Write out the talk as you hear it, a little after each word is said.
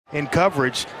in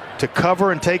coverage to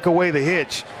cover and take away the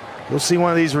hitch. You'll see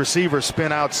one of these receivers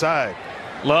spin outside.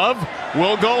 Love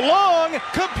will go long,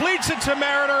 completes it to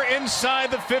Mariner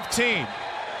inside the 15.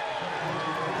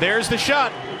 There's the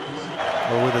shot.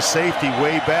 Well, with a safety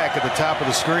way back at the top of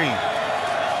the screen.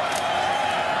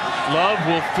 Love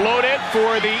will float it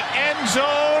for the end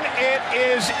zone. It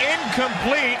is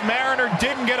incomplete. Mariner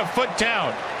didn't get a foot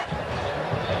down.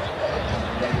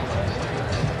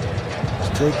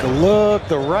 Let's take a look.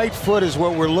 The right foot is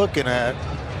what we're looking at.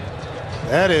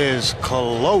 That is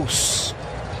close.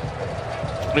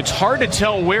 It's hard to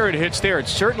tell where it hits there. It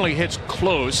certainly hits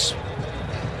close.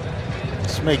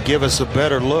 This may give us a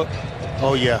better look.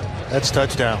 Oh yeah, that's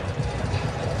touchdown.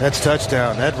 That's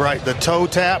touchdown. That right, the toe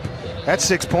tap, that's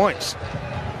 6 points.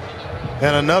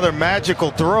 And another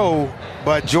magical throw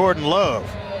by Jordan Love.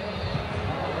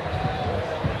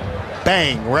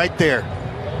 Bang, right there.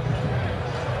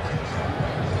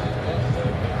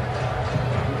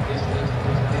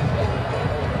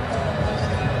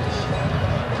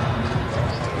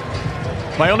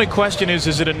 My only question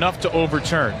is it enough to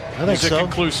overturn? I think so. Is it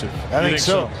conclusive? I think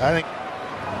so. I think.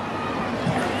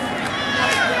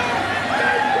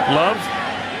 Love.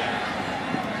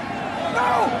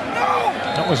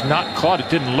 That was not caught. It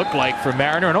didn't look like for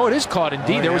Mariner. And it is caught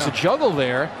indeed. Oh, there was a juggle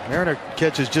there. Mariner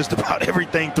catches just about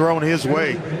everything thrown his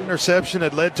way. Interception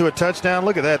that led to a touchdown.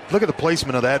 Look at that. Look at the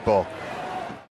placement of that ball.